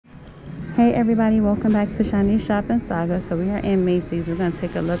Hey everybody, welcome back to Shanice Shop and Saga. So we are in Macy's. We're going to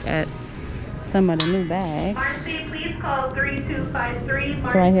take a look at some of the new bags. Marcy, please call 3253.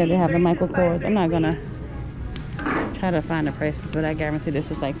 So right here they have the Michael Kors. I'm not going to try to find the prices, but I guarantee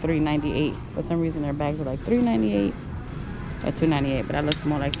this is like $3.98. For some reason their bags are like $3.98 or $2.98, but that looks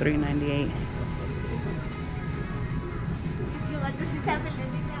more like $3.98.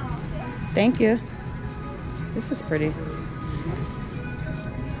 Thank you. This is pretty.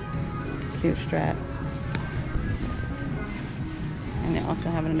 Cute strap. And they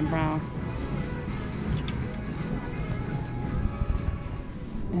also have it in the brown.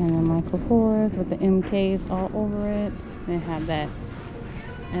 And then Michael Kors with the MKs all over it. They have that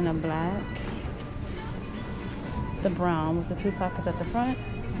in a black. The brown with the two pockets at the front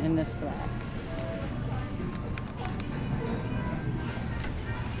and this black.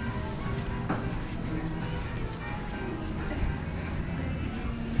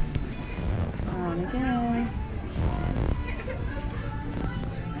 Again.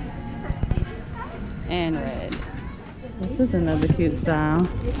 And red. This is another cute style.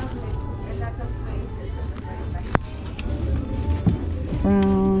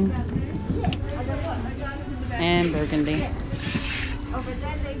 Brown and burgundy.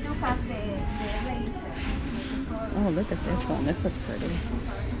 Oh, look at this one. This is pretty.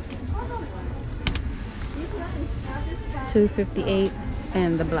 $258.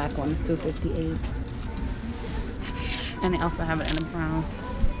 And the black one is $258. And they also have it in a brown.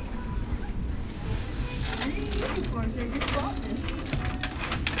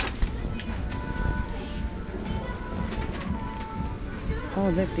 Oh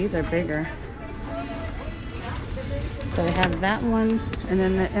look, these are bigger. So they have that one, and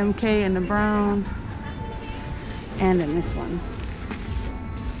then the MK in the brown, and then this one.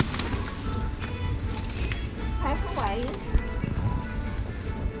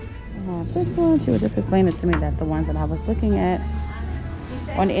 This one, she was just explaining to me that the ones that I was looking at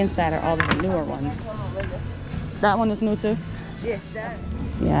on the inside are all of the newer ones. That one is new too? Yes, that.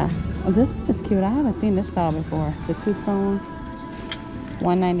 Yeah. Oh, this one is cute. I haven't seen this style before. The two-tone,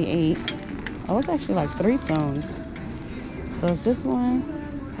 $198. Oh, it's actually like three tones. So is this one,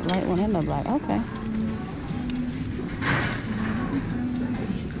 the light one and the black? Okay.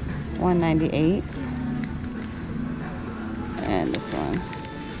 $198. And this one.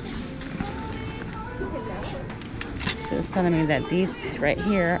 She was telling me that these right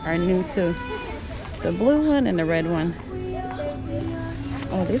here are new too. The blue one and the red one.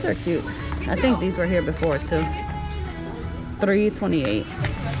 Oh, these are cute. I think these were here before too. $3.28.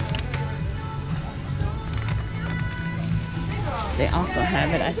 They also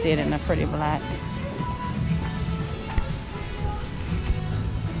have it. I see it in a pretty black.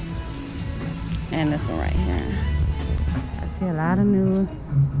 And this one right here. I see a lot of new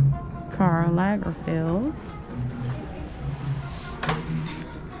Karl Lagerfeld.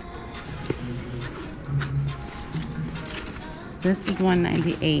 This is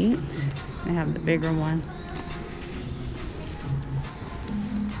 $198. They have the bigger ones.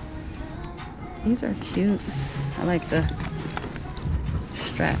 These are cute. I like the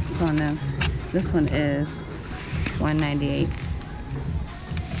straps on them. This one is $198.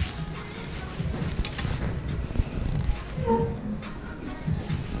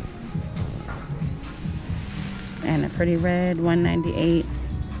 And a pretty red, $198.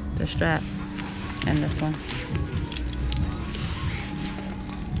 The strap and this one.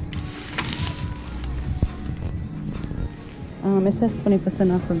 It says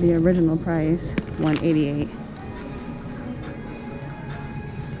 20% off of the original price, $188.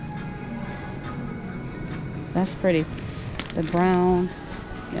 That's pretty. The brown,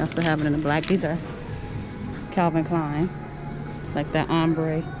 you also have it in the black. These are Calvin Klein, like that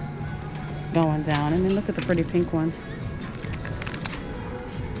ombre going down. And then look at the pretty pink one.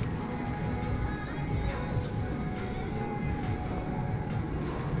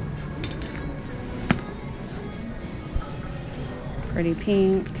 Pretty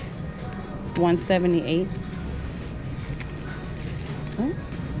pink, $178. Oh.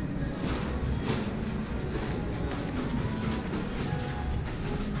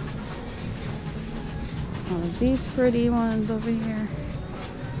 All of these pretty ones over here,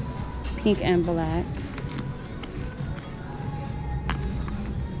 pink and black.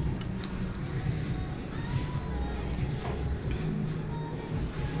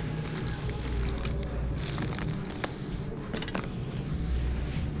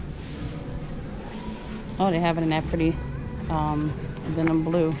 Oh, they have it in that pretty denim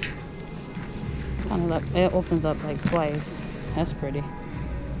blue. Kind of, it opens up like twice. That's pretty.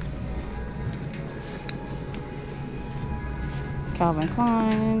 Calvin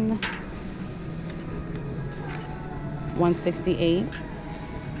Klein. 168,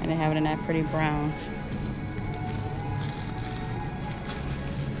 and they have it in that pretty brown.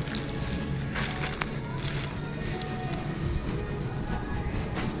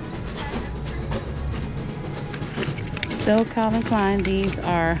 Still Calvin Klein. These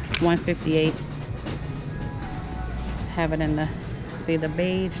are 158. Have it in the, see, the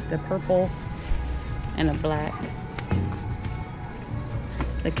beige, the purple, and the black.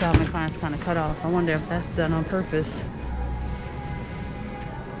 The Calvin Klein's kind of cut off. I wonder if that's done on purpose.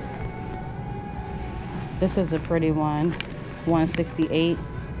 This is a pretty one, 168.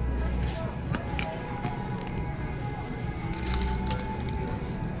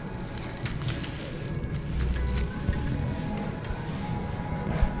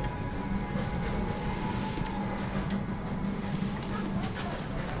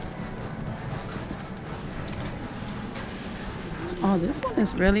 Oh, this one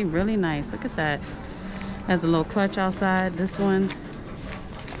is really, really nice. Look at that. Has a little clutch outside. This one,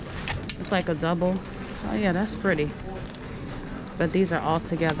 it's like a double. Oh yeah, that's pretty. But these are all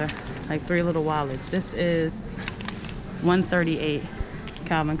together, like 3 little wallets. This is 138,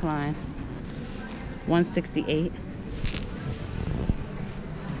 Calvin Klein. 168.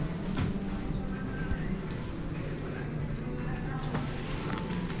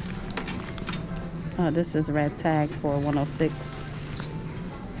 Oh, this is red tag for 106.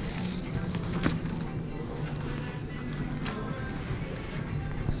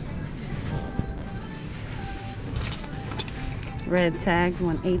 Red tag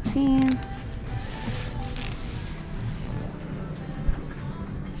 118.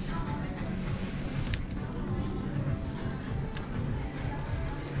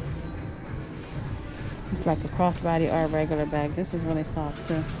 It's like a crossbody or a regular bag. This is really soft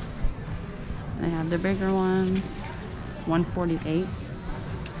too. And I have the bigger ones, 148.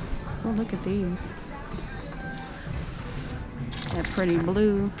 Oh, look at these. That pretty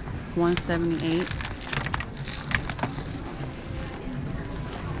blue, 178.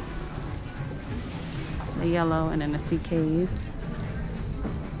 The yellow, and then the CKs.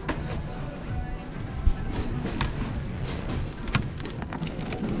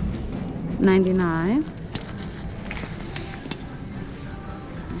 $99.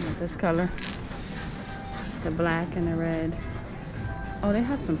 This color, the black and the red. Oh, they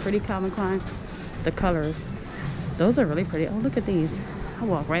have some pretty Calvin Klein. The colors, those are really pretty. Oh, look at these. I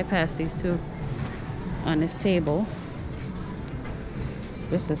walk right past these two on this table.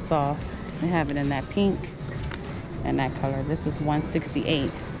 This is soft. They have it in that pink and that color. This is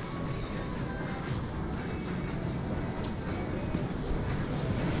 168.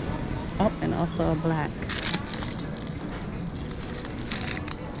 Oh, and also a black.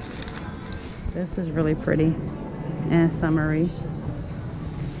 This is really pretty and summery.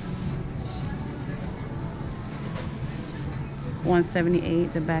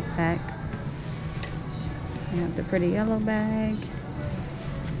 $178, the backpack. You have the pretty yellow bag.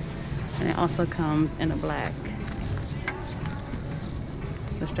 And it also comes in a black.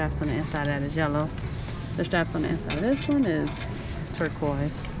 The straps on the inside of that is yellow. The straps on the inside of this one is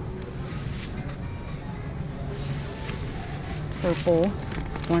turquoise. Purple,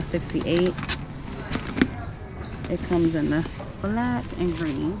 168. It comes in the black and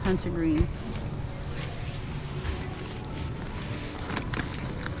green, hunter green.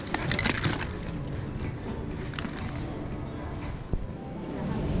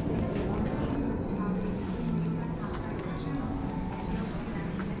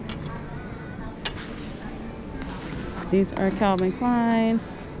 These are Calvin Klein,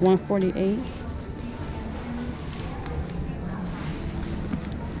 148.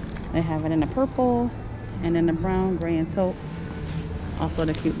 They have it in the purple and in the brown, gray, and taupe. Also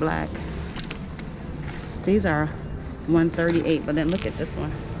the cute black. These are 138, but then look at this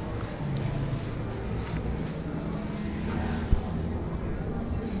one.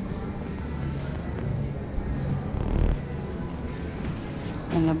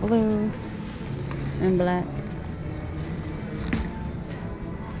 And the blue and black.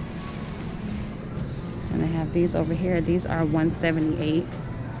 And they have these over here. These are 178.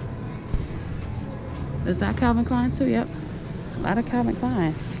 Is that Calvin Klein too? Yep. A lot of Calvin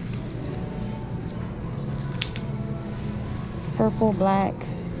Klein. Purple, black,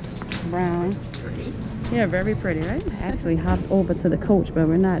 brown. Pretty. Yeah, very pretty, right? Actually hopped over to the Coach, but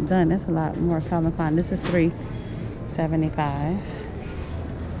we're not done. That's a lot more Calvin Klein. This is $375.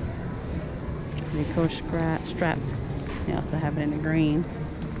 The Coach strap. They also have it in the green.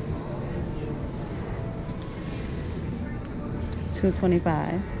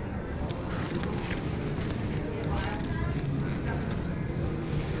 $225.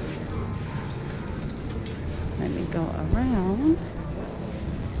 Let me go around.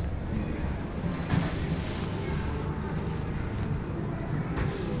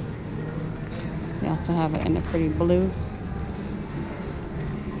 They also have it in a pretty blue.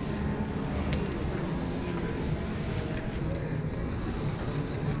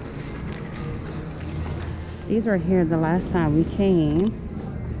 These were here the last time we came.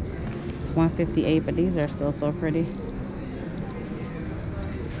 $158, but these are still so pretty.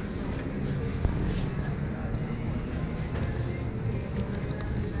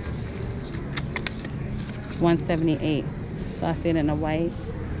 $178. So I see it in the white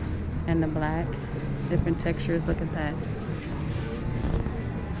and the black. Different textures. Look at that.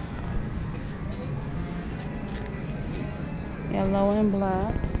 Yellow and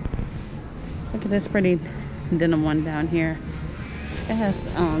black. Look at this pretty denim one down here. It has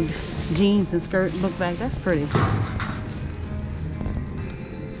jeans and skirt look back. That's pretty.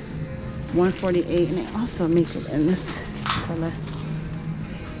 $148, and it also makes it in this color.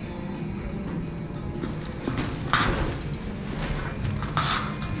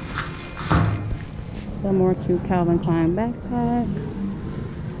 Some more cute Calvin Klein backpacks.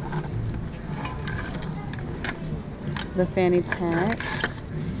 The fanny pack.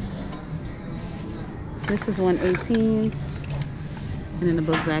 This is $118, and then the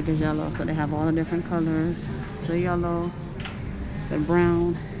book bag is yellow, so they have all the different colors. The yellow, the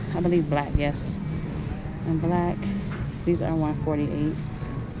brown, I believe black, yes, and black. These are $148.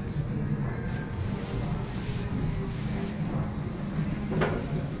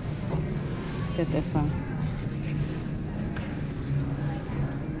 Get this one.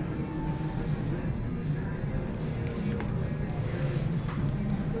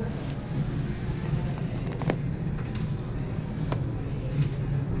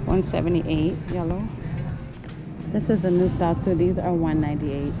 $178, yellow. This is a new style too. These are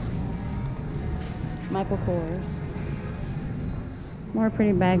 $198. Michael Kors. More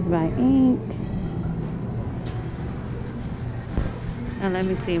pretty bags by Ink. And let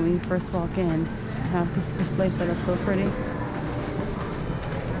me see, when you first walk in, how this display set up so pretty.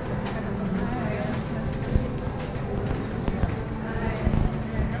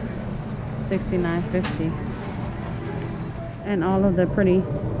 $69.50. And all of the pretty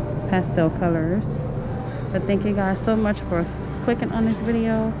pastel colors. But thank you guys so much for clicking on this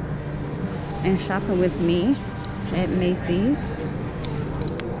video and shopping with me at Macy's.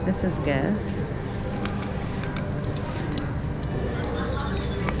 This is Guess.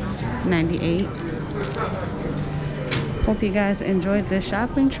 $98. Hope you guys enjoyed this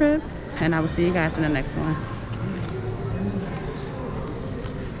shopping trip, and I will see you guys in the next one.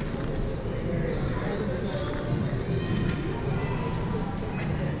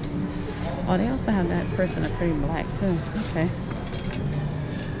 Oh, they also have that person in pretty black too. Okay.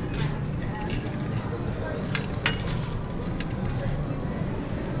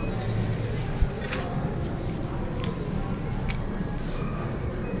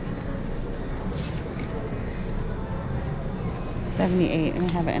 $78, and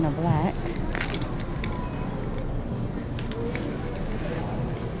they have it in a black.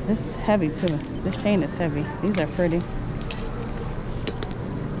 This is heavy too. This chain is heavy. These are pretty.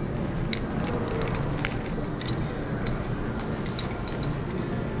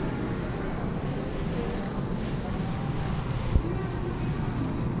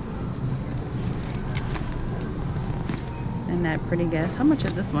 And that pretty Guess. How much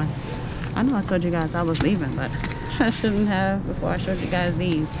is this one? I know I told you guys I was leaving, but I shouldn't have before I showed you guys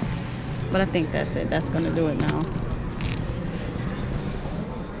these. But I think that's it. That's gonna do it now.